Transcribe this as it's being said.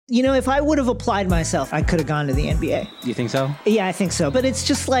if I would have applied myself, I could have gone to the NBA. You think so? Yeah, I think so. But it's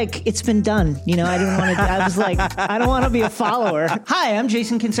just like, it's been done. I didn't want to, I was like, I don't want to be a follower. Hi, I'm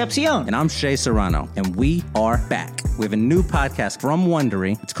Jason Concepcion. And I'm Shea Serrano. And we are back. We have a new podcast from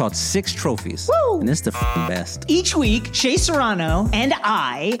Wondery. It's called Six Trophies. Woo! And it's the best. Each week, Shea Serrano and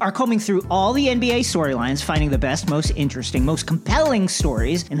I are combing through all the NBA storylines, finding the best, most interesting, most compelling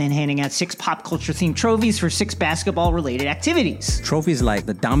stories, and then handing out 6 pop culture themed trophies for 6 basketball related activities. Trophies like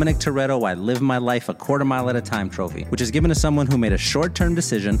the Dominic Toretto I Live My Life a Quarter Mile at a Time trophy, which is given to someone who made a short-term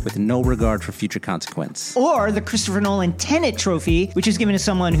decision with no regard for future consequence. Or the Christopher Nolan Tenet trophy, which is given to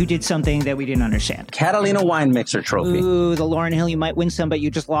someone who did something that we didn't understand. Catalina Wine Mixer trophy. Ooh, the Lauryn Hill, you might win some, but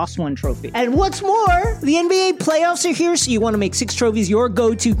you just lost one trophy. And what's more, the NBA playoffs are here, so you want to make Six Trophies your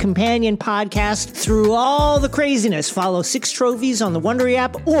go-to companion podcast through all the craziness. Follow Six Trophies on the Wondery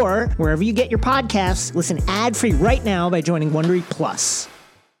app or wherever you get your podcasts. Listen ad-free right now by joining Wondery Plus.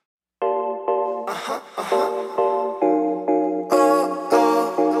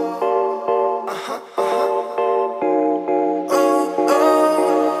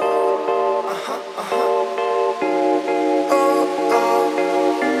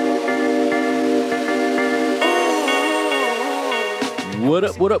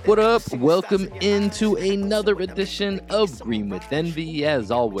 What up? Welcome into another edition of Green with Envy.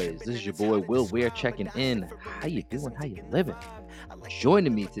 As always, this is your boy Will Weir checking in. How you doing? How you living?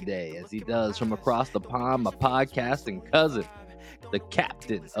 Joining me today, as he does from across the pond, my podcasting cousin, the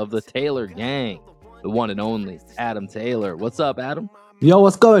captain of the Taylor gang, the one and only Adam Taylor. What's up, Adam? Yo,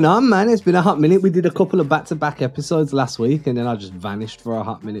 what's going on, man? It's been a hot minute. We did a couple of back-to-back episodes last week, and then I just vanished for a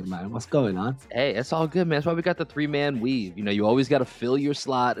hot minute, man. What's going on? Hey, it's all good, man. That's why we got the 3-man weave. You always got to fill your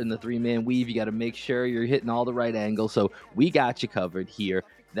slot in the 3-man weave. You got to make sure you're hitting all the right angles. So we got you covered here.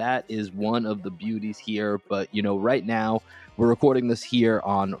 That is one of the beauties here. But, right now, we're recording this here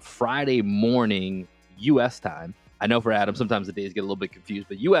on Friday morning, U.S. time. I know for Adam, sometimes the days get a little bit confused,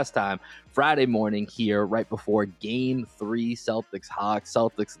 but U.S. time, Friday morning here, right before Game 3, Celtics-Hawks.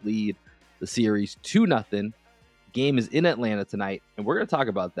 Celtics lead the series 2-0. Game is in Atlanta tonight, and we're going to talk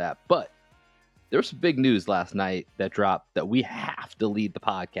about that. But there was some big news last night that dropped that we have to lead the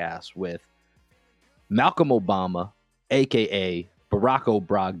podcast with. Malcolm Obama, a.k.a. Barack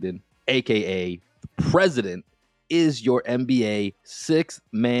Brogdon, a.k.a. the president, is your NBA Sixth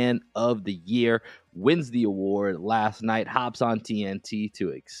Man of the Year, wins the award last night, hops on TNT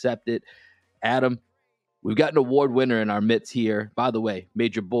to accept it. Adam, we've got an award winner in our midst here. By the way,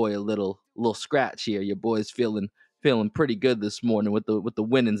 made your boy a little scratch here. Your boy's feeling pretty good this morning with the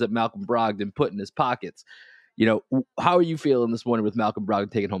winnings that Malcolm Brogdon put in his pockets. How are you feeling this morning with Malcolm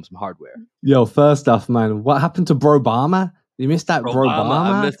Brogdon taking home some hardware? Yo, first off, man, what happened to Brobama? You missed that, Brobama?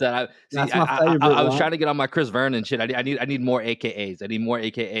 I missed that. That's my favorite. I was trying to get on my Chris Vernon shit. I need more AKAs. I need more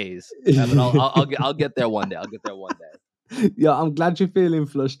AKAs. But I'll get there one day. Yeah, I'm glad you're feeling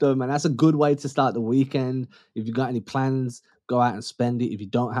flushed though, man. That's a good way to start the weekend. If you got any plans, go out and spend it. If you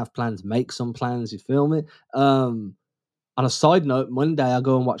don't have plans, make some plans. You feel me? On a side note, Monday I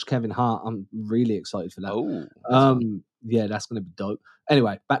go and watch Kevin Hart. I'm really excited for that. Oh, yeah, that's gonna be dope.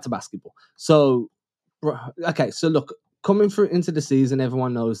 Anyway, back to basketball. So, okay, so look. Coming through into the season,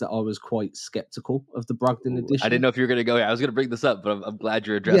 everyone knows that I was quite skeptical of the Brogdon edition. I didn't know if you were going to go here. I was going to bring this up, but I'm glad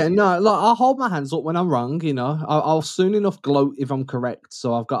you're addressing it. Yeah, no, I'll hold my hands up when I'm wrong, I'll soon enough gloat if I'm correct,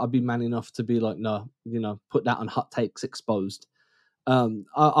 so I've got to be man enough to be like, no, put that on Hot Takes Exposed.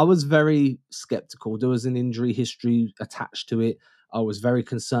 I was very skeptical. There was an injury history attached to it. I was very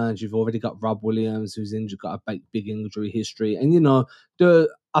concerned. You've already got Rob Williams, who's got a big injury history. And,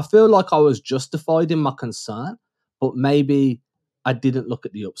 I feel like I was justified in my concern. But maybe I didn't look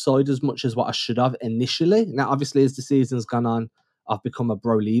at the upside as much as what I should have initially. Now, obviously, as the season's gone on, I've become a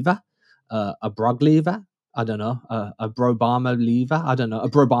Bro-lever, a Brog-lever. I don't know, a Brobama-lever. I don't know, a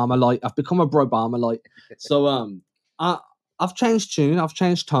Brobama-light. I've become a Brobama-light. So I've changed tune. I've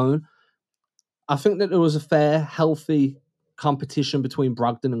changed tone. I think that there was a fair, healthy competition between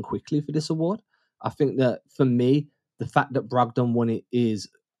Brogdon and Quickly for this award. I think that, for me, the fact that Brogdon won it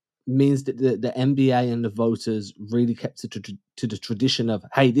means that the NBA and the voters really kept it to the tradition of,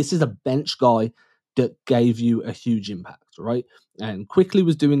 hey, this is a bench guy that gave you a huge impact, right? And Quickly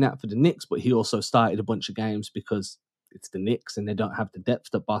was doing that for the Knicks, but he also started a bunch of games because it's the Knicks and they don't have the depth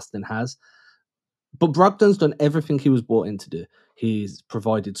that Boston has. But Brogdon's done everything he was brought in to do. He's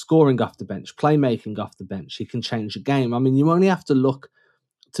provided scoring off the bench, playmaking off the bench. He can change the game. I mean, you only have to look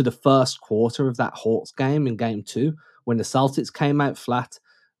to the first quarter of that Hawks game in Game 2 when the Celtics came out flat.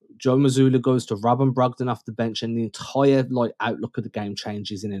 Joe Mazzulla goes to Robin Brogdon off the bench, and the entire outlook of the game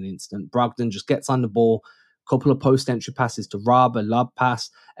changes in an instant. Brogdon just gets on the ball, couple of post-entry passes to Rob, a lob pass,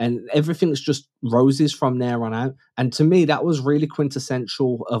 and everything's just roses from there on out. And to me, that was really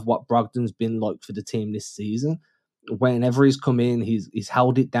quintessential of what Brogdon's been like for the team this season. Whenever he's come in, he's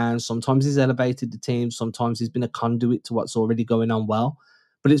held it down. Sometimes he's elevated the team. Sometimes he's been a conduit to what's already going on well.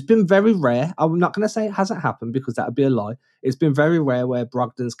 But it's been very rare. I'm not going to say it hasn't happened because that would be a lie. It's been very rare where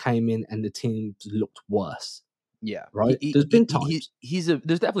Brogdon's came in and the team looked worse. Yeah, right. There's been times.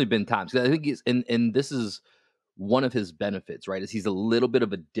 There's definitely been times. I think and this is one of his benefits, right? Is he's a little bit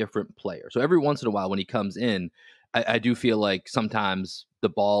of a different player. So every once in a while, when he comes in, I do feel like sometimes the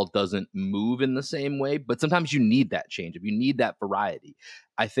ball doesn't move in the same way, but sometimes you need that change. If you need that variety,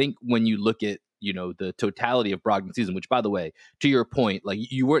 I think when you look at the totality of Brogdon's season, which by the way, to your point, like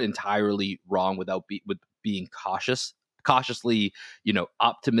you weren't entirely wrong with being cautiously,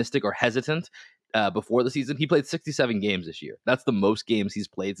 optimistic or hesitant. Before the season, he played 67 games this year. That's the most games he's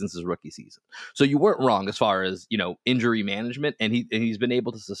played since his rookie season. So you weren't wrong as far as injury management, and he's been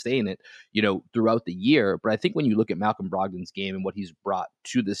able to sustain it throughout the year. But I think when you look at Malcolm Brogdon's game and what he's brought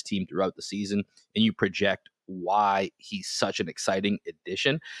to this team throughout the season, and you project why he's such an exciting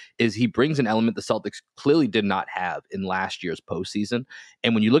addition, is he brings an element the Celtics clearly did not have in last year's postseason.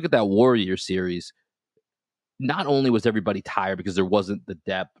 And when you look at that Warriors series, not only was everybody tired because there wasn't the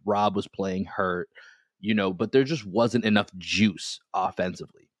depth, Rob was playing hurt, but there just wasn't enough juice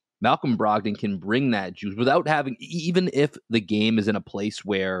offensively. Malcolm Brogdon can bring that juice without having, even if the game is in a place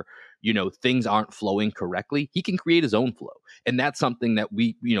where, things aren't flowing correctly, he can create his own flow. And that's something that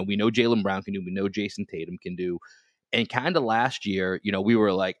we know Jaylen Brown can do. We know Jason Tatum can do. And kind of last year, we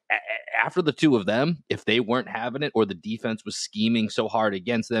were like, after the two of them, if they weren't having it or the defense was scheming so hard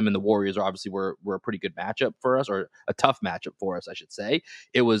against them, and the Warriors obviously were a pretty good matchup for us, or a tough matchup for us, I should say.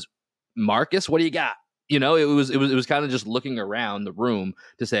 It was, Marcus, what do you got? It was kind of just looking around the room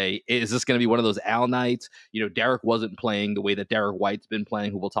to say, is this going to be one of those Al nights? Derek wasn't playing the way that Derek White's been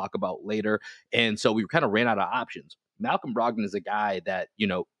playing, who we'll talk about later. And so we kind of ran out of options. Malcolm Brogdon is a guy that,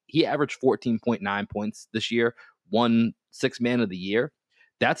 he averaged 14.9 points this year, won Sixth Man of the Year.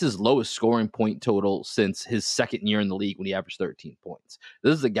 That's his lowest scoring point total since his second year in the league when he averaged 13 points.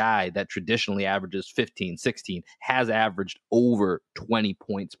 This is a guy that traditionally averages 15, 16, has averaged over 20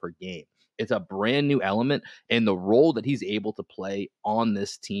 points per game. It's a brand new element, and the role that he's able to play on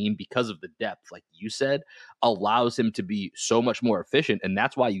this team because of the depth, like you said, allows him to be so much more efficient. And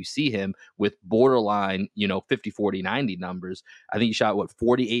that's why you see him with borderline, 50, 40, 90 numbers. I think he shot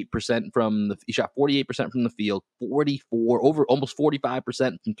 48% from the field, 44 over almost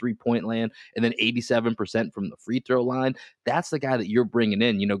 45% from 3-point land, and then 87% from the free throw line. That's the guy that you're bringing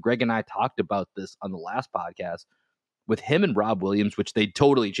in. Greg and I talked about this on the last podcast. With him and Rob Williams, which they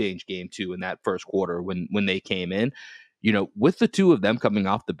totally changed game 2 in that first quarter when they came in, with the two of them coming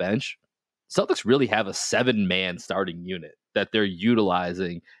off the bench, Celtics really have a 7-man starting unit that they're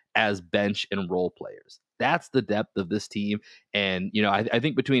utilizing as bench and role players. That's the depth of this team. And, I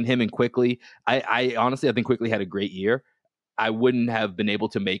think between him and Quickly, I honestly think Quickly had a great year. I wouldn't have been able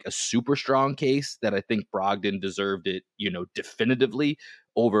to make a super strong case that I think Brogdon deserved it, definitively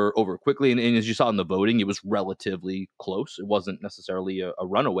over Quickly. And as you saw in the voting, it was relatively close. It wasn't necessarily a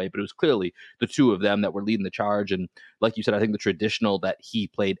runaway, but it was clearly the two of them that were leading the charge. And like you said, I think the traditional that he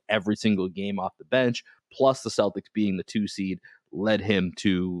played every single game off the bench, plus the Celtics being the 2 seed, led him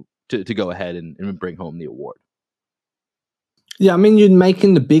to go ahead and bring home the award. Yeah, I mean, you're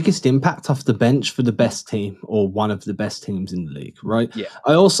making the biggest impact off the bench for the best team or one of the best teams in the league, right? Yeah.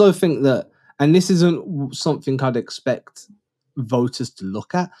 I also think that, and this isn't something I'd expect voters to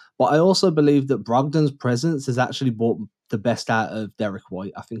look at, but I also believe that Brogdon's presence has actually brought the best out of Derek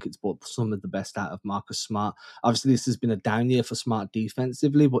White. I think it's brought some of the best out of Marcus Smart. Obviously, this has been a down year for Smart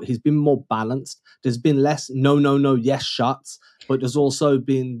defensively, but he's been more balanced. There's been less no, yes shots, but there's also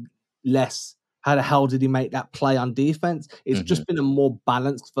been less how the hell did he make that play on defense? It's just been a more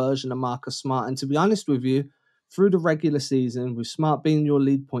balanced version of Marcus Smart. And to be honest with you, through the regular season, with Smart being your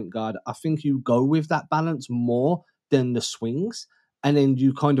lead point guard, I think you go with that balance more than the swings. And then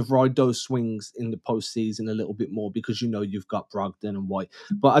you kind of ride those swings in the postseason a little bit more because you've got Brogdon and White.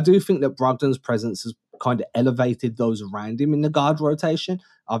 But I do think that Brogdon's presence has kind of elevated those around him in the guard rotation.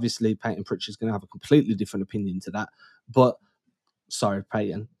 Obviously, Peyton Pritchard's going to have a completely different opinion to that. But, sorry,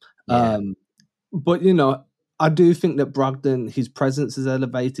 Peyton. Yeah. But, I do think that Brogdon, his presence has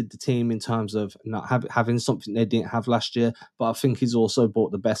elevated the team in terms of not having something they didn't have last year. But I think he's also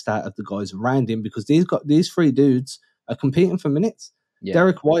brought the best out of the guys around him because these 3 dudes are competing for minutes. Yeah.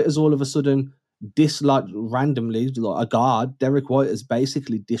 Derek White has all of a sudden dislodged randomly, like a guard. Derek White has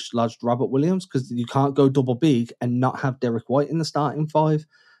basically dislodged Robert Williams because you can't go double big and not have Derek White in the starting 5.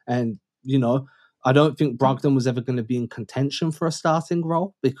 And, I don't think Brogdon was ever going to be in contention for a starting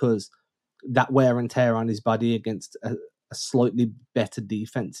role because that wear and tear on his body against a slightly better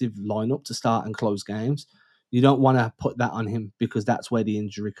defensive lineup to start and close games. You don't want to put that on him because that's where the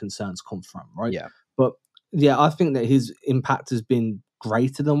injury concerns come from, right? Yeah. But yeah, I think that his impact has been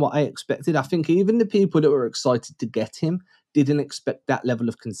greater than what I expected. I think even the people that were excited to get him didn't expect that level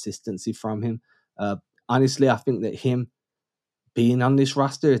of consistency from him. Honestly, I think that him being on this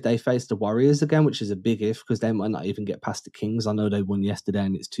roster, if they face the Warriors again, which is a big if, because they might not even get past the Kings. I know they won yesterday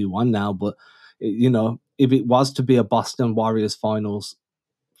and it's 2-1 now, but if it was to be a Boston Warriors finals,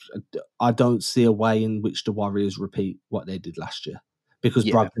 I don't see a way in which the Warriors repeat what they did last year because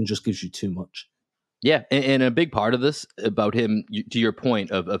Brogdon just gives you too much. Yeah, and a big part of this about him, to your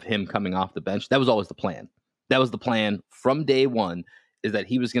point of him coming off the bench, that was always the plan. That was the plan from day one, is that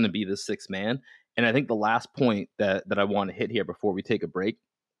he was going to be the sixth man. And I think the last point that I want to hit here before we take a break,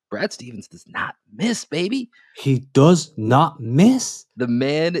 Brad Stevens does not miss, baby. He does not miss. The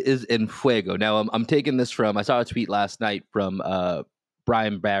man is en fuego. Now, I'm taking this from, I saw a tweet last night from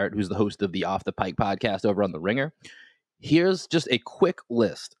Brian Barrett, who's the host of the Off the Pike podcast over on The Ringer. Here's just a quick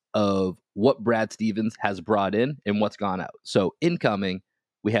list of what Brad Stevens has brought in and what's gone out. So incoming,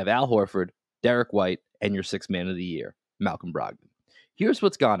 we have Al Horford, Derek White, and your sixth man of the year, Malcolm Brogdon. Here's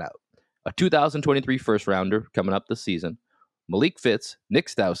what's gone out. A 2023 first rounder coming up this season, Malik Fitz, Nick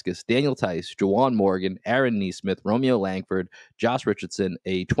Stauskas, Daniel Tice, Juwan Morgan, Aaron Nesmith, Romeo Langford, Josh Richardson,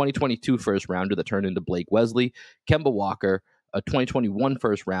 a 2022 first rounder that turned into Blake Wesley, Kemba Walker, a 2021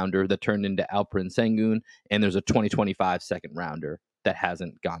 first rounder that turned into Alperen Sengun, and there's a 2025 second rounder that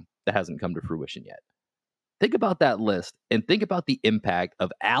hasn't come to fruition yet. Think about that list and think about the impact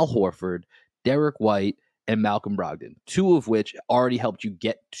of Al Horford, Derek White, and Malcolm Brogdon, two of which already helped you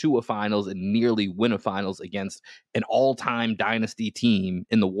get to a finals and nearly win a finals against an all-time dynasty team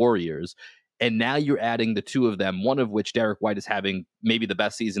in the Warriors. And now you're adding the two of them, one of which Derek White is having maybe the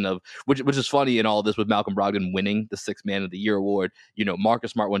best season of, which is funny in all this with Malcolm Brogdon winning the Sixth Man of the Year award.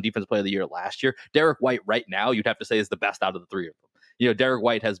 Marcus Smart won Defensive Player of the Year last year. Derek White right now, you'd have to say, is the best out of the three of them. Derek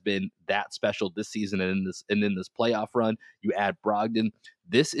White has been that special this season and in this playoff run. You add Brogdon.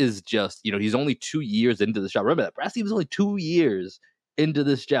 This is just, he's only 2 years into this job. Remember that. Brad Stevens is only 2 years into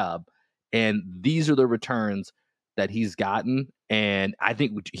this job. And these are the returns that he's gotten. And I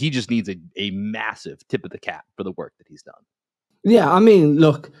think he just needs a massive tip of the cap for the work that he's done. Yeah, I mean,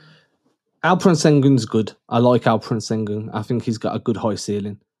 look, Alperen Sengun's good. I like Alperen Sengun. I think he's got a good high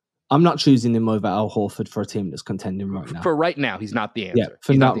ceiling. I'm not choosing him over Al Horford for a team that's contending right now. For right now, he's not the answer. Yeah,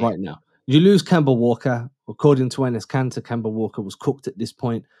 for not right now. You lose Kemba Walker. According to Enes Kanter, Kemba Walker was cooked at this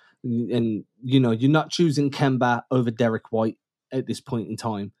point. And, you're not choosing Kemba over Derek White at this point in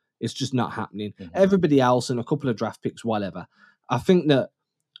time. It's just not happening. Mm-hmm. Everybody else and a couple of draft picks, whatever. I think that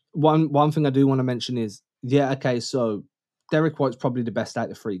one thing I do want to mention is, so Derek White's probably the best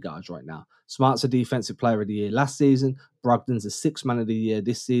out of three guards right now. Smart's a Defensive Player of the Year last season. Brogdon's a Sixth Man of the Year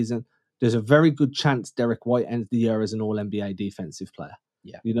this season. There's a very good chance Derek White ends the year as an All-NBA defensive player.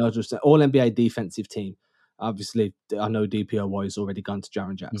 Yeah. Just an All-NBA defensive team. Obviously, I know DPOY has already gone to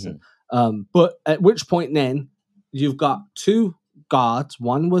Jaren Jackson. Mm-hmm. But at which point then, you've got two guards.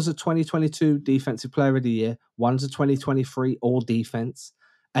 One was a 2022 Defensive Player of the Year. One's a 2023 All-Defense.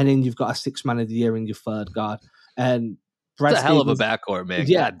 And then you've got a Sixth Man of the Year in your third guard. And It's a hell of a backcourt, man.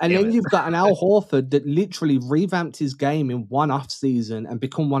 Yeah, and then you've got an Al Horford that literally revamped his game in one off season and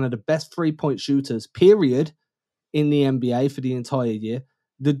become one of the best 3-point shooters, period, in the NBA for the entire year.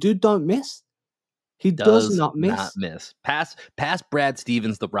 The dude don't miss. He does not miss. Past Brad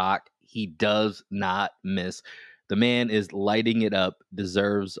Stevens, the Rock, he does not miss. The man is lighting it up,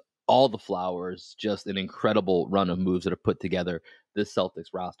 deserves all the flowers. Just an incredible run of moves that are put together this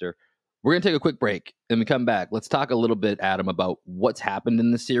Celtics roster. We're going to take a quick break. And we come back. Let's talk a little bit, Adam, about what's happened in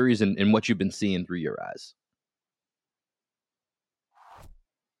the series and what you've been seeing through your eyes.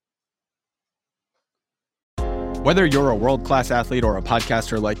 Whether you're a world-class athlete or a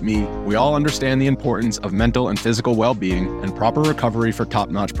podcaster like me, we all understand the importance of mental and physical well-being and proper recovery for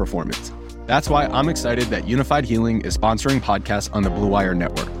top-notch performance. That's why I'm excited that Unified Healing is sponsoring podcasts on the Blue Wire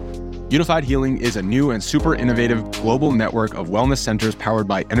Network. Unified Healing is a new and super innovative global network of wellness centers powered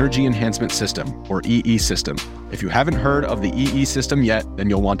by Energy Enhancement System, or EE System. If you haven't heard of the EE System yet, then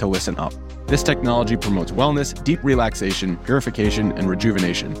you'll want to listen up. This technology promotes wellness, deep relaxation, purification, and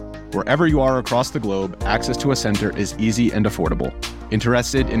rejuvenation. Wherever you are across the globe, access to a center is easy and affordable.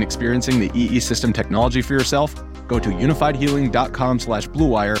 Interested in experiencing the EE System technology for yourself? Go to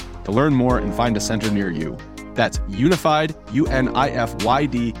unifiedhealing.com/bluewire to learn more and find a center near you. That's unified,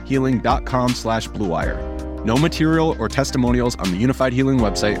 UNIFYD, healing.com/bluewire. No material or testimonials on the Unified Healing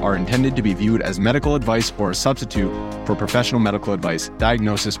website are intended to be viewed as medical advice or a substitute for professional medical advice,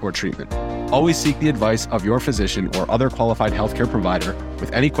 diagnosis, or treatment. Always seek the advice of your physician or other qualified healthcare provider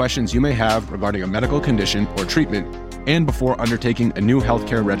with any questions you may have regarding a medical condition or treatment and before undertaking a new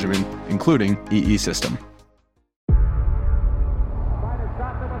healthcare regimen, including EE system.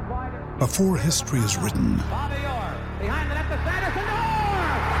 Before history is written,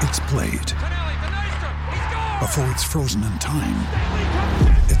 it's played. Before it's frozen in time,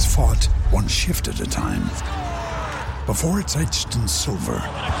 it's fought one shift at a time. Before it's etched in silver,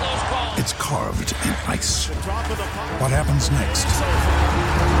 it's carved in ice. What happens next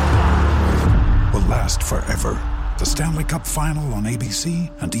will last forever. The Stanley Cup Final on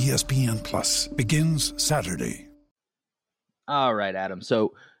ABC and ESPN Plus begins Saturday. All right, Adam.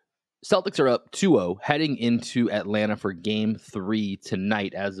 So Celtics are up 2-0 heading into Atlanta for Game 3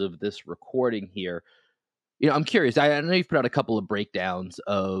 tonight as of this recording here. I'm curious. I know you've put out a couple of breakdowns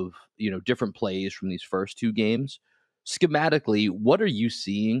of, different plays from these first two games. Schematically, what are you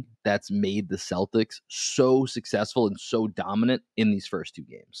seeing that's made the Celtics so successful and so dominant in these first two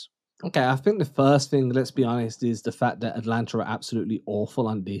games? Okay, I think the first thing, let's be honest, is the fact that Atlanta are absolutely awful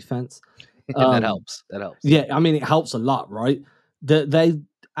on defense. That helps. Yeah, I mean, it helps a lot, right?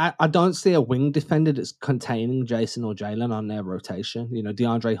 I don't see a wing defender that's containing Jason or Jalen on their rotation.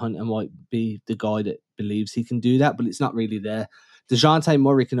 DeAndre Hunter might be the guy that believes he can do that, but it's not really there. DeJounte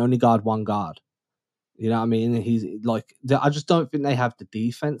Murray can only guard one guard. You know what I mean? He's like, I just don't think they have the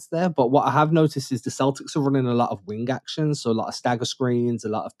defense there. But what I have noticed is the Celtics are running a lot of wing actions, so a lot of stagger screens, a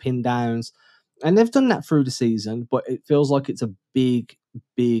lot of pin downs. And they've done that through the season, but it feels like it's a big,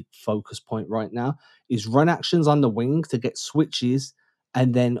 big focus point right now. Is run actions on the wing to get switches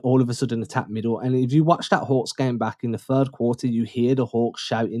and then all of a sudden attack middle. And if you watch that Hawks game back in the third quarter, you hear the Hawks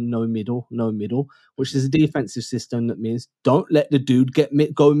shouting no middle, which is a defensive system that means don't let the dude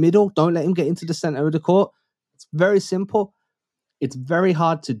go middle. Don't let him get into the center of the court. It's very simple. It's very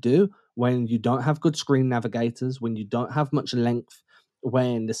hard to do when you don't have good screen navigators, when you don't have much length.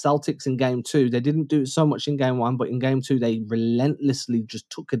 When the Celtics in game 2, they didn't do it so much in game 1, but in game 2, they relentlessly just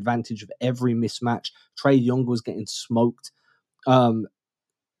took advantage of every mismatch. Trae Young was getting smoked.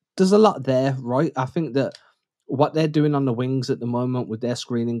 There's a lot there, right? I think that what they're doing on the wings at the moment with their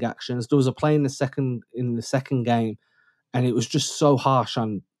screening actions, there was a play in the second game, and it was just so harsh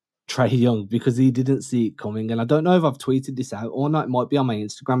on Trae Young because he didn't see it coming. And I don't know if I've tweeted this out or not. It might be on my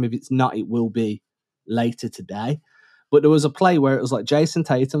Instagram. If it's not, it will be later today. But there was a play where it was like Jason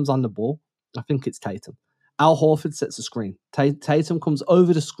Tatum's on the ball. I think it's Tatum. Al Horford sets a screen. Tatum comes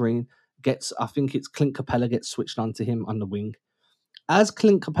over the screen, I think it's Clint Capella gets switched onto him on the wing. As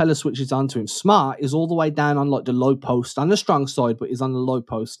Clint Capella switches onto him, Smart is all the way down on like the low post, on the strong side, but he's on the low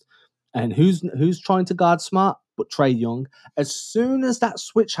post. And who's trying to guard Smart? But Trae Young. As soon as that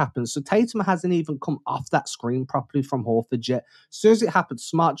switch happens, so Tatum hasn't even come off that screen properly from Horford yet. As soon as it happens,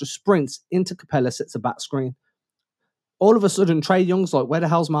 Smart just sprints into Capella, sets a back screen. All of a sudden, Trae Young's like, where the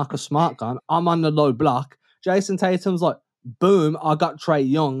hell's Marcus Smart gone? I'm on the low block. Jason Tatum's like, boom, I got Trae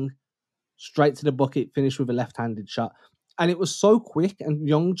Young. Straight to the bucket, finished with a left-handed shot. And it was so quick, and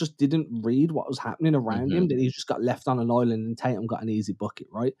Young just didn't read what was happening around him, that he just got left on an island, and Tatum got an easy bucket,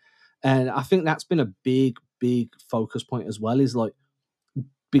 right? And I think that's been a big, big focus point as well, is like,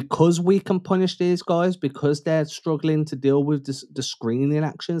 because we can punish these guys, because they're struggling to deal with the screening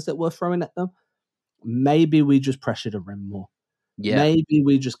actions that we're throwing at them, maybe we just pressure the rim more. Yeah. Maybe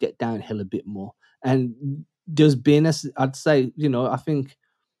we just get downhill a bit more. And there's been, I'd say,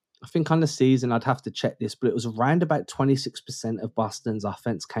 I think on the season, I'd have to check this, but it was around about 26% of Boston's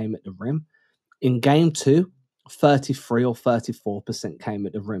offense came at the rim. In game 2, 33 or 34% came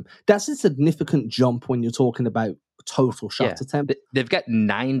at the rim. That's a significant jump when you're talking about total shot attempt. They've got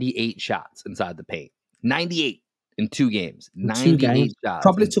 98 shots inside the paint. 98 in 2 games. 98 shots.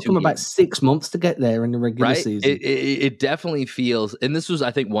 Probably took them about 6 months to get there in the regular season. It definitely feels, and this was,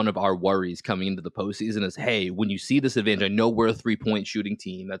 I think, one of our worries coming into the postseason is, hey, when you see this advantage, I know we're a 3-point shooting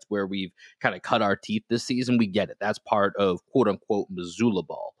team. That's where we've kind of cut our teeth this season. We get it. That's part of quote unquote Missoula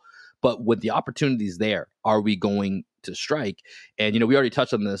ball. But with the opportunities there, are we going to strike? And, we already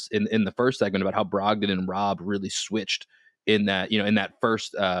touched on this in the first segment about how Brogdon and Rob really switched in that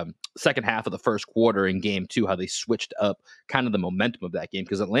first second half of the first quarter in game 2, how they switched up kind of the momentum of that game,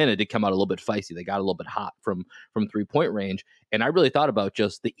 because Atlanta did come out a little bit feisty. They got a little bit hot from 3-point range. And I really thought about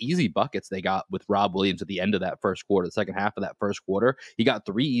just the easy buckets they got with Rob Williams at the end of that first quarter, the second half of that first quarter. He got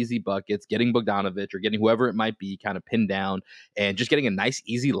 3 easy buckets, getting Bogdanovich or getting whoever it might be kind of pinned down and just getting a nice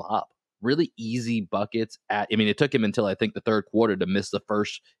easy lob really easy buckets it took him until I think the third quarter to miss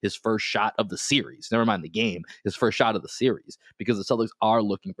his first shot of the series. Never mind the game, his first shot of the series, because the Celtics are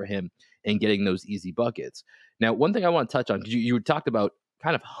looking for him and getting those easy buckets. Now, one thing I want to touch on, because you talked about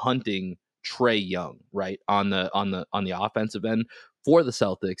kind of hunting Trae Young, right, on the offensive end for the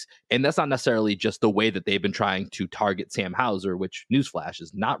Celtics, and that's not necessarily just the way that they've been trying to target Sam Hauser, which, newsflash,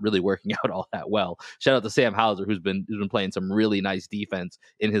 is not really working out all that well. Shout out to Sam Hauser, who's been playing some really nice defense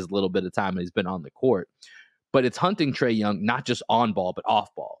in his little bit of time he's been on the court. But it's hunting Trae Young, not just on ball, but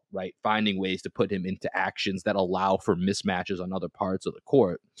off ball, right? Finding ways to put him into actions that allow for mismatches on other parts of the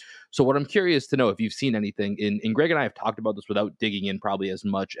court. So what I'm curious to know, if you've seen anything, and Greg and I have talked about this without digging in probably as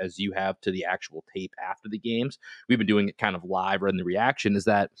much as you have to the actual tape after the games. We've been doing it kind of live or in the reaction, is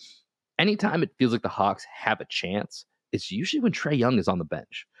that anytime it feels like the Hawks have a chance, it's usually when Trae Young is on the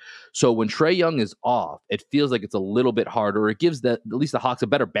bench. So when Trae Young is off, it feels like it's a little bit harder. It gives at least the Hawks a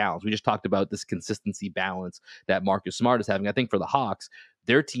better balance. We just talked about this consistency balance that Marcus Smart is having. I think for the Hawks,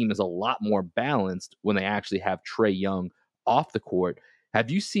 their team is a lot more balanced when they actually have Trae Young off the court. Have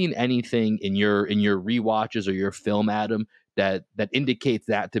you seen anything in your rewatches or your film, Adam, that indicates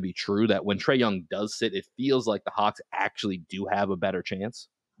that to be true, that when Trae Young does sit, it feels like the Hawks actually do have a better chance?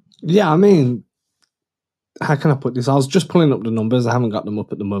 Yeah, I mean, how can I put this? I was just pulling up the numbers. I haven't got them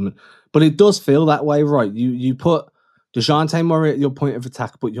up at the moment. But it does feel that way, right? You put DeJounte Murray at your point of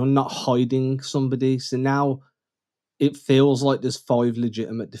attack, but you're not hiding somebody. So now it feels like there's 5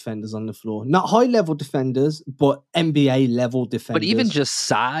 legitimate defenders on the floor. Not high-level defenders, but NBA-level defenders. But even just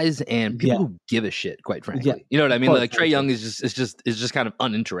size and people who give a shit, quite frankly. Yeah. You know what I mean? Like Trae Young is just kind of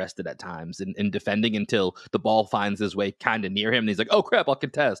uninterested at times in defending until the ball finds his way kind of near him. And he's like, oh, crap, I'll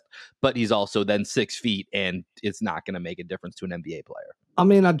contest. But he's also then 6 feet, and it's not going to make a difference to an NBA player. I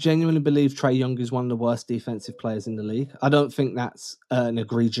mean, I genuinely believe Trae Young is one of the worst defensive players in the league. I don't think that's an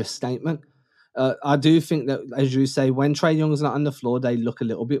egregious statement. I do think that, as you say, when Trae Young's not on the floor, they look a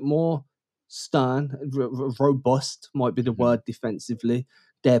little bit more stern, robust might be the word defensively.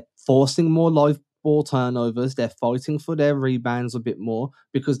 They're forcing more live ball turnovers. They're fighting for their rebounds a bit more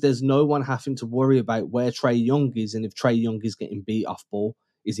because there's no one having to worry about where Trae Young is and if Trae Young is getting beat off ball.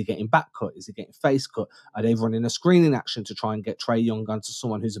 Is he getting back cut? Is he getting face cut? Are they running a screening action to try and get Trae Young onto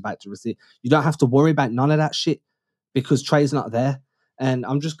someone who's about to receive? You don't have to worry about none of that shit because Trae's not there. And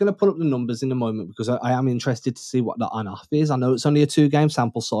I'm just going to pull up the numbers in a moment because I am interested to see what the on-off is. I know it's only a 2-game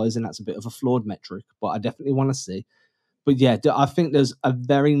sample size and that's a bit of a flawed metric, but I definitely want to see. But yeah, I think there's a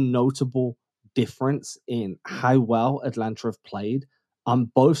very notable difference in how well Atlanta have played on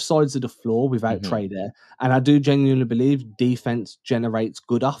both sides of the floor without Trae there. And I do genuinely believe defense generates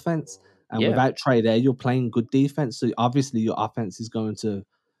good offense. And without Trae there, you're playing good defense. So obviously your offense is going to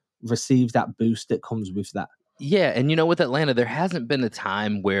receive that boost that comes with that. Yeah, and with Atlanta, there hasn't been a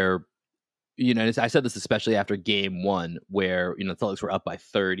time where, I said this especially after game 1, where, the Celtics were up by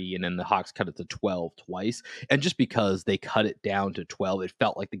 30 and then the Hawks cut it to 12 twice. And just because they cut it down to 12, it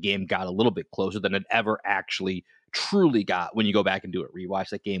felt like the game got a little bit closer than it ever actually truly got. When you go back and do a rewatch,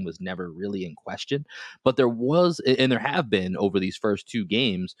 that game was never really in question. But there was, and there have been over these first 2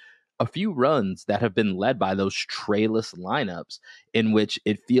 games, a few runs that have been led by those Trae-less lineups in which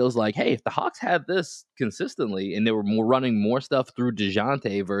it feels like, hey, if the Hawks had this consistently and they were running more stuff through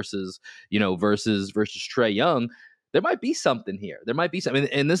DeJounte versus Trae Young, there might be something here. There might be something.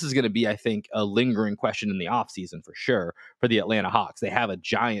 And this is going to be, I think, a lingering question in the offseason for sure for the Atlanta Hawks. They have a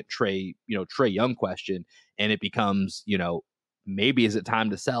giant Trae Young question, and it becomes, maybe is it time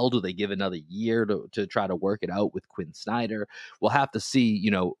to sell? Do they give another year to try to work it out with Quinn Snyder? We'll have to see,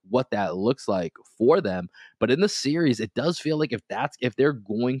 what that looks like for them. But in the series, it does feel like if they're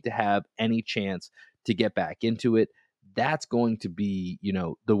going to have any chance to get back into it, that's going to be,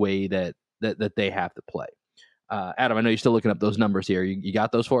 the way that they have to play. Adam, I know you're still looking up those numbers here. You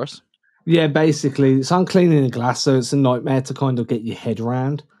got those for us? Yeah, basically, it's uncleaning the glass, so it's a nightmare to kind of get your head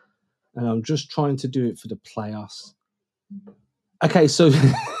around. And I'm just trying to do it for the playoffs. Okay, so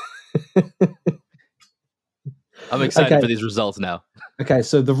I'm excited for these results now. Okay,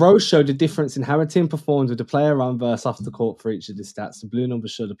 so the rows show the difference in how a team performs with the player on versus off the court for each of the stats. The blue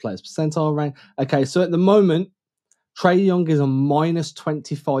numbers show the player's percentile rank. Okay, so at the moment, Trae Young is a minus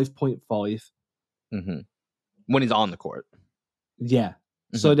 25.5. When he's on the court. Yeah.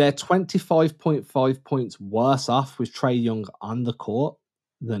 So they're 25.5 points worse off with Trae Young on the court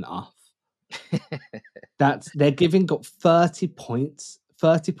than off. They're giving up 30 points,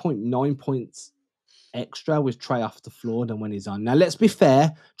 30.9 points extra with Trae off the floor than when he's on. Now, let's be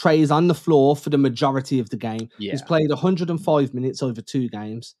fair. Trae is on the floor for the majority of the game. Yeah. He's played 105 minutes over 2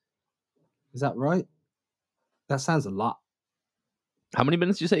 games. Is that right? That sounds a lot. How many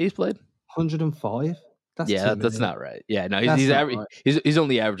minutes did you say he's played? 105. That's Yeah, too that's many. not right. Yeah, no, That's he's not average. right. He's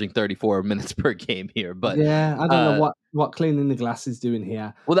only averaging 34 minutes per game here, but Yeah, I don't know what cleaning the glass is doing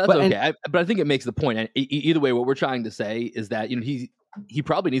here. well, that's But and okay. But I think it makes the point. And either way, what we're trying to say is that he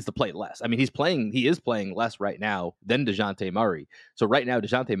probably needs to play less. I mean, he is playing less right now than DeJounte Murray. So right now,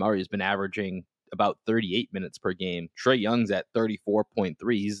 DeJounte Murray has been averaging about 38 minutes per game. Trae Young's at 34.3.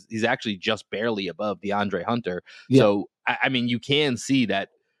 He's actually just barely above DeAndre Hunter. yeah, So I mean, you can see that.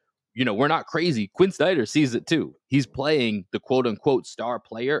 We're not crazy. Quinn Snyder sees it too. He's playing the quote unquote star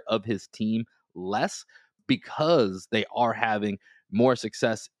player of his team less because they are having more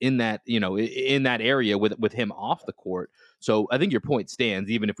success in that area with him off the court. So I think your point stands,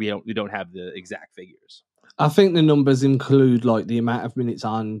 even if we don't have the exact figures. I think the numbers include like the amount of minutes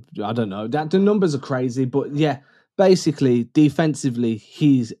on. I don't know that the numbers are crazy, but yeah, basically defensively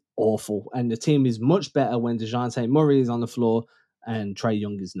he's awful, and the team is much better when DeJounte Murray is on the floor and Trae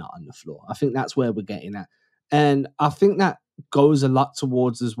Young is not on the floor. I think that's where we're getting at, and I think that goes a lot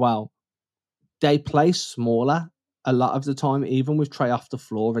towards as well. They play smaller a lot of the time, even with Trae off the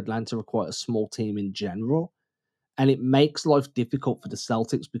floor. Atlanta are quite a small team in general, and it makes life difficult for the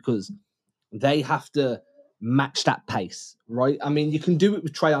Celtics because they have to match that pace, right? I mean, you can do it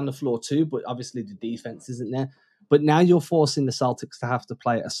with Trae on the floor too, but obviously the defense isn't there. But now you're forcing the Celtics to have to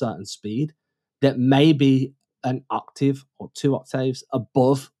play at a certain speed that may be an octave or 2 octaves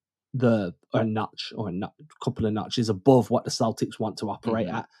above a notch or a couple of notches above what the Celtics want to operate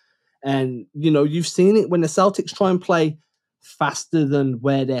at. And, you've seen it when the Celtics try and play faster than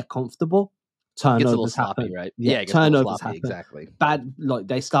where they're comfortable. It gets a little Turnovers sloppy, happen. right? Yeah, It gets a little turnovers sloppy, happen. exactly. Bad, like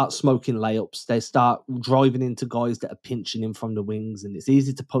they start smoking layups. They start driving into guys that are pinching in from the wings, and it's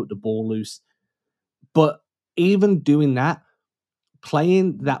easy to poke the ball loose. But even doing that,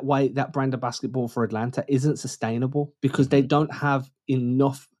 playing that way, that brand of basketball for Atlanta isn't sustainable because they don't have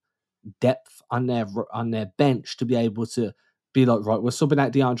enough depth on their bench to be able to be like, right, we're subbing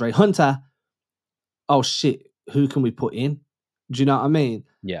out DeAndre Hunter. Oh shit, who can we put in? Do you know what I mean?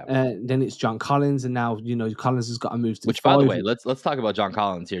 Yeah. Then it's John Collins, and now Collins has got to move to Which, the by the five. way, let's talk about John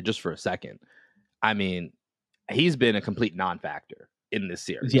Collins here just for a second. I mean, he's been a complete non-factor in this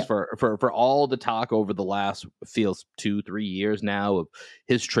series for all the talk over the last feels 2-3 years now of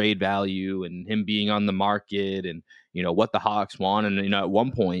his trade value and him being on the market and what the Hawks want. And at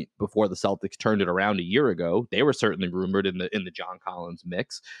one point before the Celtics turned it around a year ago, they were certainly rumored in the John Collins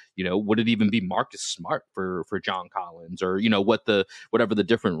mix. Would it even be Marcus Smart for John Collins, or whatever the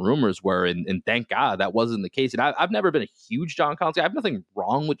different rumors were? And thank God that wasn't the case. And I've never been a huge John Collins guy. I have nothing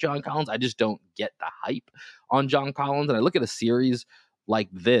wrong with John Collins. I just don't get the hype on John Collins. And I look at a series like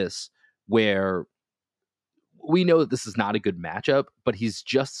this where we know that this is not a good matchup, but he's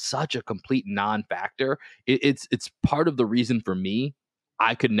just such a complete non-factor. It's part of the reason for me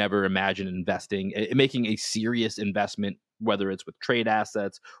I could never imagine making a serious investment, whether it's with trade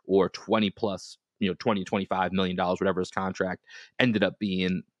assets or 20 plus, $20-25 million, whatever his contract ended up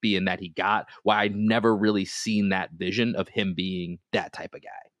being that he got. Why I'd never really seen that vision of him being that type of guy.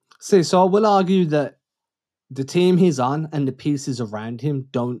 See, so I will argue that the team he's on and the pieces around him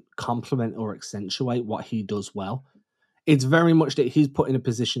don't complement or accentuate what he does well. It's very much that he's put in a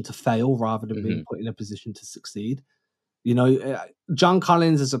position to fail rather than being put in a position to succeed. John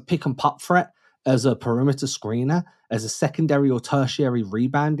Collins is a pick and pop threat, as a perimeter screener, as a secondary or tertiary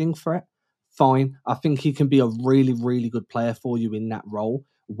rebounding threat. Fine. I think he can be a really, really good player for you in that role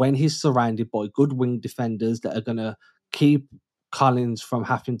when he's surrounded by good wing defenders that are going to keep Collins from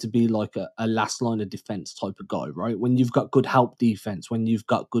having to be like a last line of defense type of guy, right? When you've got good help defense, when you've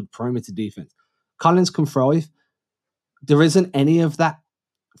got good perimeter defense, Collins can thrive. There isn't any of that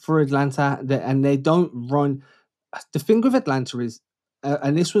for Atlanta, and they don't run. The thing with Atlanta is,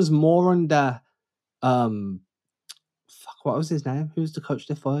 and this was more under, what was his name? Who's the coach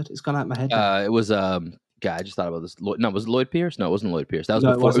they fired? It's gone out of my head. It was guy. I just thought about this. Was it Lloyd Pierce? No, it wasn't Lloyd Pierce. That was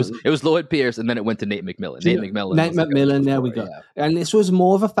No, before. it It was Lloyd Pierce, and then it went to Nate McMillan. Nate McMillan. There we go. Yeah. And this was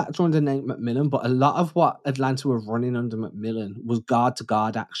more of a factor under Nate McMillan, but a lot of what Atlanta were running under McMillan was guard to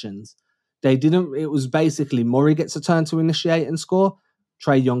guard actions. They didn't. It was basically Murray gets a turn to initiate and score.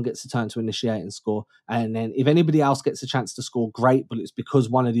 Trae Young gets a turn to initiate and score. And then if anybody else gets a chance to score, great, but it's because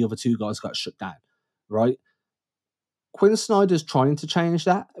one of the other two guys got shut down, right? Quinn Snyder's trying to change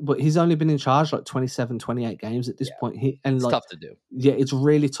that, but he's only been in charge like 27, 28 games at this point. It's tough to do. Yeah, it's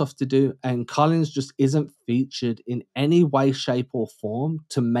really tough to do. And Collins just isn't featured in any way, shape, or form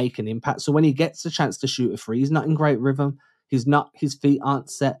to make an impact. So when he gets a chance to shoot a free, he's not in great rhythm. His feet aren't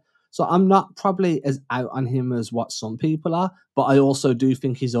set. So I'm not probably as out on him as what some people are, but I also do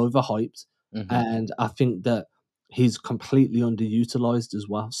think he's overhyped. And I think that he's completely underutilized as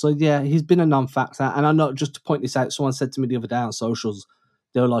well. So yeah, he's been a non-factor. And I know, just to point this out, someone said to me the other day on socials,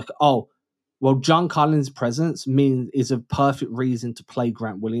 they were like, "Oh, well, John Collins' presence is a perfect reason to play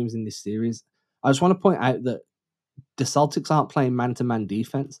Grant Williams in this series." I just want to point out that the Celtics aren't playing man-to-man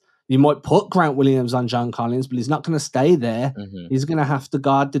defense. You might put Grant Williams on John Collins, but he's not going to stay there. Mm-hmm. He's going to have to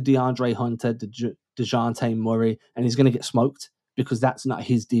guard the DeAndre Hunter, the DeJounte Murray, and he's going to get smoked because that's not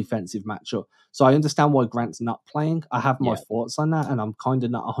his defensive matchup. So I understand why Grant's not playing. I have my thoughts on that, and I'm kind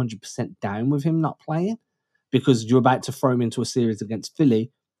of not 100% down with him not playing because you're about to throw him into a series against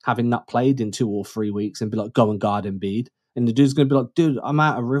Philly, having not played in 2 or 3 weeks, and be like, go and guard Embiid. And the dude's going to be like, dude, I'm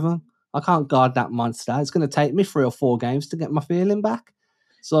out of rhythm. I can't guard that monster. It's going to take me 3 or 4 games to get my feeling back.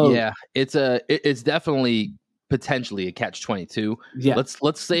 So yeah, it's definitely potentially a catch-22. Yeah,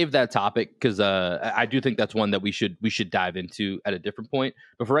 let's save that topic because I do think that's one that we should dive into at a different point.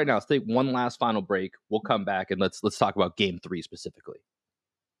 But for right now, let's take one last final break. We'll come back and let's talk about Game 3 specifically.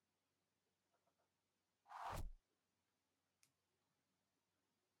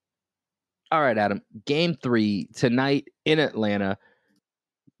 All right, Adam. Game 3 tonight in Atlanta.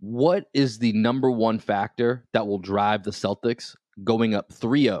 What is the number one factor that will drive the Celtics going up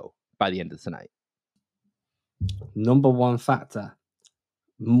 3-0 by the end of tonight? Number one factor,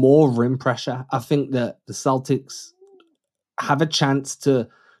 more rim pressure. I think that the Celtics have a chance to,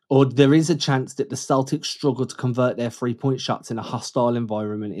 or there is a chance that the Celtics struggle to convert their 3-point shots in a hostile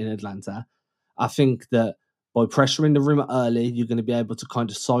environment in Atlanta. I think that by pressuring the rim early, you're going to be able to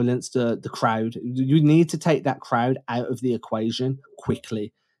kind of silence the crowd. You need to take that crowd out of the equation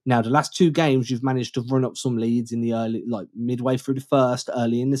quickly. Now, the last 2 games, you've managed to run up some leads in the early, like midway through the first,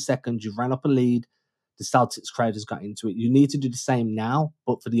 early in the second, you've ran up a lead. The Celtics crowd has got into it. You need to do the same now,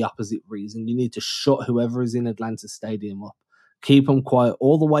 but for the opposite reason. You need to shut whoever is in Atlanta Stadium up. Keep them quiet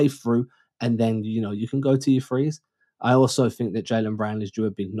all the way through, and then, you can go to your threes. I also think that Jaylen Brown is due a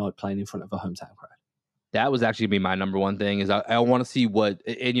big night playing in front of a hometown crowd. That was actually be my number one thing is I want to see what,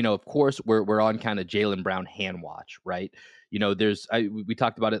 and of course we're on kind of Jaylen Brown hand watch, right? We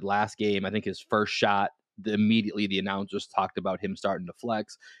talked about it last game. I think his first shot, immediately the announcers talked about him starting to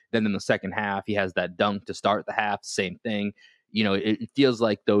flex. Then in the second half, he has that dunk to start the half. Same thing. It feels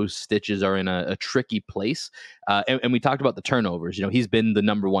like those stitches are in a tricky place. And we talked about the turnovers. He's been the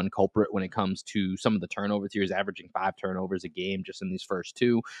number one culprit when it comes to some of the turnovers here. He's averaging 5 turnovers a game just in these first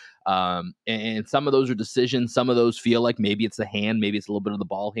 2. And some of those are decisions. Some of those feel like maybe it's the hand, maybe it's a little bit of the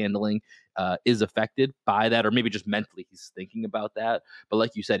ball handling is affected by that, or maybe just mentally he's thinking about that. But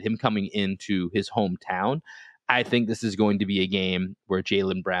like you said, him coming into his hometown, I think this is going to be a game where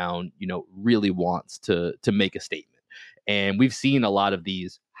Jaylen Brown, really wants to make a statement. And we've seen a lot of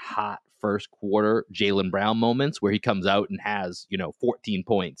these hot first quarter Jaylen Brown moments where he comes out and has, 14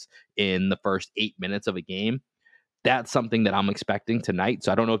 points in the first 8 minutes of a game. That's something that I'm expecting tonight.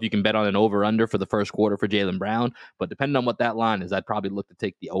 So I don't know if you can bet on an over-under for the first quarter for Jaylen Brown, but depending on what that line is, I'd probably look to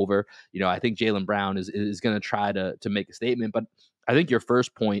take the over. I think Jaylen Brown is going to try to make a statement. But I think your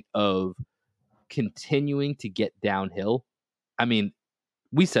first point of continuing to get downhill, I mean,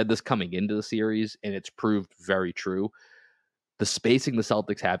 we said this coming into the series, and it's proved very true. The spacing the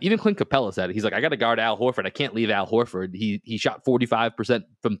Celtics have, even Clint Capella said it. He's like, I got to guard Al Horford. I can't leave Al Horford. He shot 45%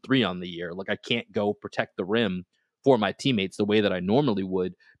 from 3 on the year. Like, I can't go protect the rim for my teammates the way that I normally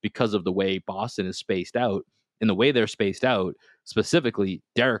would because of the way Boston is spaced out. And the way they're spaced out, specifically,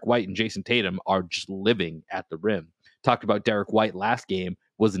 Derek White and Jason Tatum are just living at the rim. Talked about Derek White last game,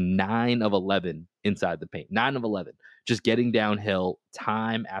 was 9 of 11 inside the paint. 9 of 11. Just getting downhill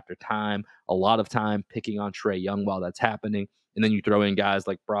time after time. A lot of time picking on Trae Young while that's happening. And then you throw in guys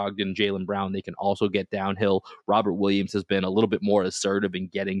like Brogdon, Jaylen Brown. They can also get downhill. Robert Williams has been a little bit more assertive in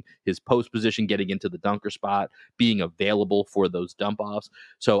getting his post position, getting into the dunker spot, being available for those dump offs.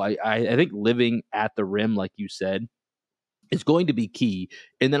 So I think living at the rim, like you said, is going to be key.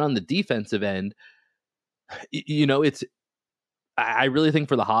 And then on the defensive end, I really think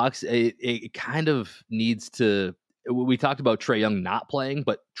for the Hawks, it kind of needs to. We talked about Trae Young not playing,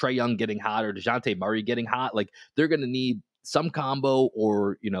 but Trae Young getting hot or DeJounte Murray getting hot. Like, they're going to need some combo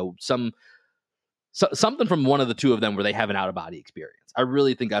or, something from one of the two of them where they have an out-of-body experience. I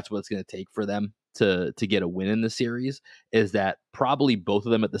really think that's what it's going to take for them to get a win in the series, is that probably both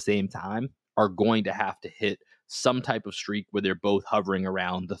of them at the same time are going to have to hit some type of streak where they're both hovering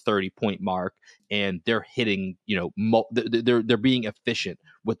around the 30-point mark and they're hitting, they're being efficient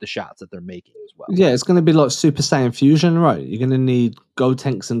with the shots that they're making as well. Yeah, it's going to be like Super Saiyan Fusion, right? You're going to need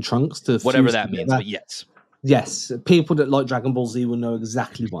Gotenks and Trunks to whatever that means, but yes. Yes, people that like Dragon Ball Z will know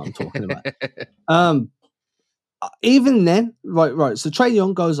exactly what I'm talking about. Even then, right. So Trae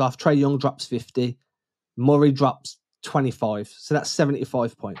Young goes off. Trae Young drops 50. Murray drops 25. So that's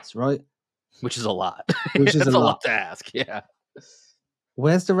 75 points, right? Which is a lot. Which is That's a a lot. lot to ask. Yeah.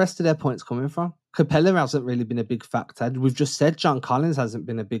 Where's the rest of their points coming from? Capella hasn't really been a big factor. We've just said John Collins hasn't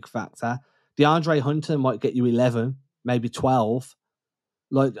been a big factor. DeAndre Hunter might get you 11, maybe 12.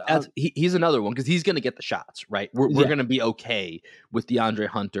 Like he's another one because he's going to get the shots, right? We're going to be okay with DeAndre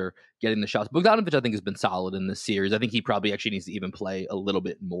Hunter getting the shots. Bogdanovich, I think, has been solid in this series. I think he probably actually needs to even play a little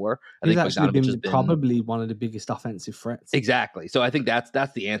bit more. He's actually been probably one of the biggest offensive threats. Exactly. So I think that's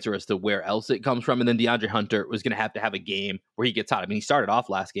the answer as to where else it comes from. And then DeAndre Hunter was going to have a game where he gets hot. I mean, he started off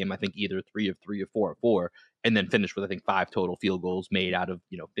last game, I think, either 3 of 3 or 4 of 4. And then finished with, I think, 5 total field goals made out of,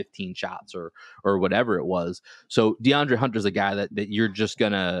 15 shots or whatever it was. So DeAndre Hunter's a guy that you're just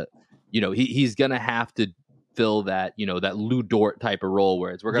going to, he's going to have to fill that, that Lou Dort type of role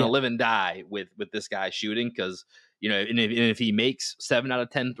where we're going to live and die with this guy shooting because, and if he makes 7 out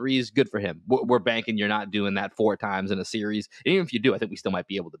of 10 threes, good for him. We're banking you're not doing that 4 times in a series. And even if you do, I think we still might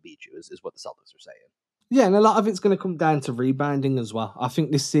be able to beat you is what the Celtics are saying. Yeah, and a lot of it's going to come down to rebounding as well. I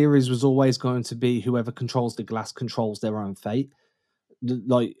think this series was always going to be whoever controls the glass controls their own fate.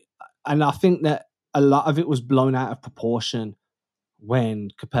 And I think that a lot of it was blown out of proportion when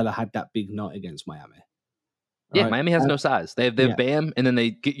Capella had that big night against Miami. Yeah, right? Miami has no size. They have Bam, and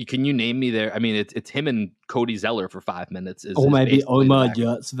then can you name me there? I mean, it's him and Cody Zeller for 5 minutes. Or maybe Omar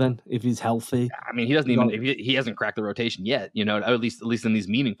Yurtseven if he's healthy. I mean, he doesn't even he hasn't cracked the rotation yet. At least in these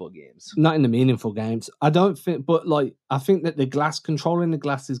meaningful games. Not in the meaningful games. I don't think, but I think that controlling the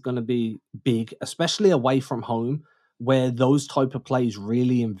glass is going to be big, especially away from home, where those type of plays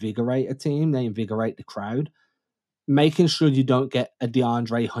really invigorate a team. They invigorate the crowd. Making sure you don't get a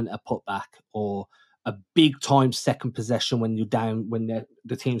DeAndre Hunter putback or a big time second possession when you're down, when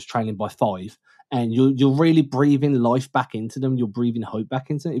the team's trailing by 5, and you're really breathing life back into them. You're breathing hope back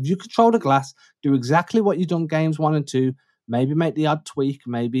into them. If you control the glass, do exactly what you've done games 1 and 2, maybe make the odd tweak.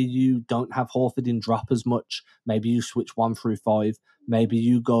 Maybe you don't have Horford in drop as much. Maybe you switch 1 through 5. Maybe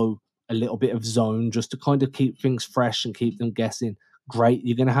you go a little bit of zone just to kind of keep things fresh and keep them guessing. Great.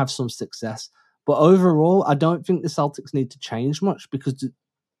 You're going to have some success. But overall, I don't think the Celtics need to change much because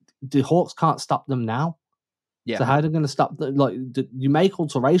the Hawks can't stop them now. Yeah. So how are they going to stop them? You make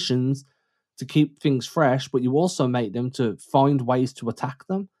alterations to keep things fresh, but you also make them to find ways to attack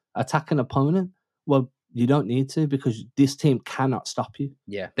an opponent. Well, you don't need to because this team cannot stop you.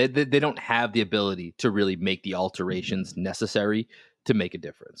 Yeah, they don't have the ability to really make the alterations necessary to make a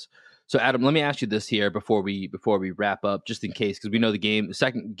difference. So, Adam, let me ask you this here before we wrap up, just in case, because we know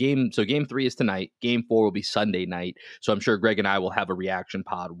second game. So, Game 3 is tonight. Game 4 will be Sunday night. So, I'm sure Greg and I will have a reaction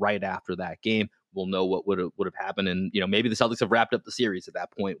pod right after that game. We'll know what would have happened, and maybe the Celtics have wrapped up the series at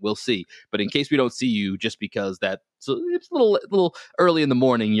that point. We'll see. But in case we don't see you, just because so it's a little early in the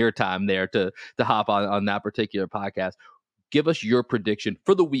morning your time there to hop on that particular podcast. Give us your prediction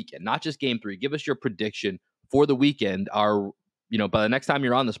for the weekend, not just Game 3. Give us your prediction for the weekend. By the next time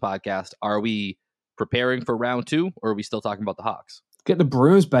you're on this podcast, are we preparing for round 2 or are we still talking about the Hawks? Get the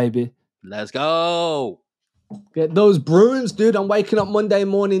Bruins, baby. Let's go. Get those Bruins, dude. I'm waking up Monday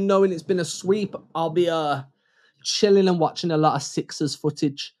morning knowing it's been a sweep. I'll be chilling and watching a lot of Sixers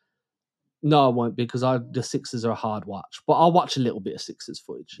footage. No, I won't because the Sixers are a hard watch. But I'll watch a little bit of Sixers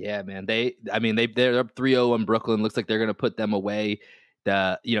footage. Yeah, man. They're up 3-0 in Brooklyn. Looks like they're going to put them away.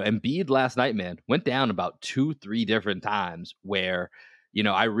 Embiid last night, man, went down about 2-3 different times where,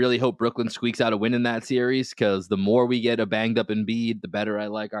 I really hope Brooklyn squeaks out a win in that series because the more we get a banged up Embiid, the better I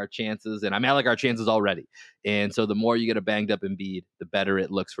like our chances. And I like our chances already. And so the more you get a banged up Embiid, the better it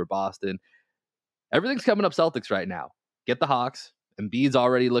looks for Boston. Everything's coming up Celtics right now. Get the Hawks. Embiid's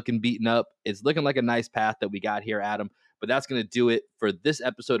already looking beaten up. It's looking like a nice path that we got here, Adam. But that's going to do it for this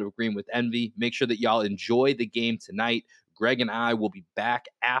episode of Green with Envy. Make sure that y'all enjoy the game tonight. Greg and I will be back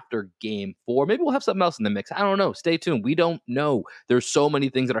after Game 4. Maybe we'll have something else in the mix. I don't know. Stay tuned. We don't know. There's so many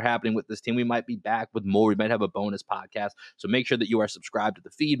things that are happening with this team. We might be back with more. We might have a bonus podcast. So make sure that you are subscribed to the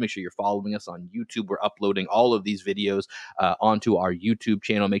feed. Make sure you're following us on YouTube. We're uploading all of these videos onto our YouTube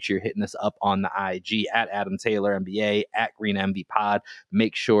channel. Make sure you're hitting us up on the IG at Adam Taylor NBA, at Green MV Pod.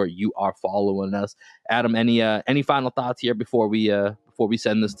 Make sure you are following us. Adam, any final thoughts here before we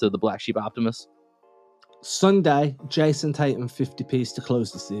send this to the Black Sheep Optimus? Sunday, Jason Tatum 50-piece to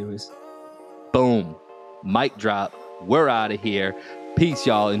close the series. Boom. Mic drop. We're out of here. Peace,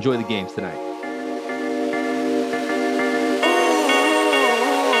 y'all. Enjoy the games tonight.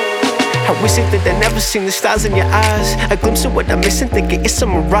 I wish that I never seen the stars in your eyes. A glimpse of what I'm missing, thinking it's a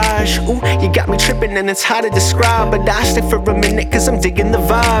mirage. Ooh, you got me tripping and it's hard to describe, but I stay for a minute cause I'm digging the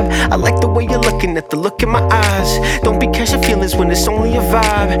vibe. I like the way you're looking at the look in my eyes. Don't be catching feelings when it's only a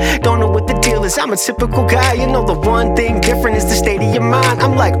vibe. Don't know what the deal is, I'm a typical guy. You know the one thing different is the state of your mind.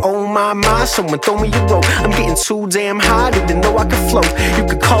 I'm like, oh my, someone throw me a rope. I'm getting too damn high, didn't know I could float. You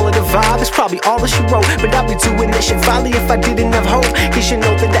could call it a vibe, it's probably all that she wrote, but I'd be doing this shit folly if I didn't have hope. Cause you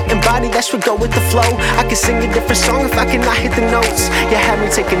know that I embody, that's what go with the flow. I could sing a different song if I cannot hit the notes. You had me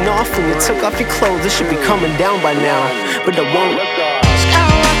taking off when you took off your clothes. This should be coming down by now, but I won't.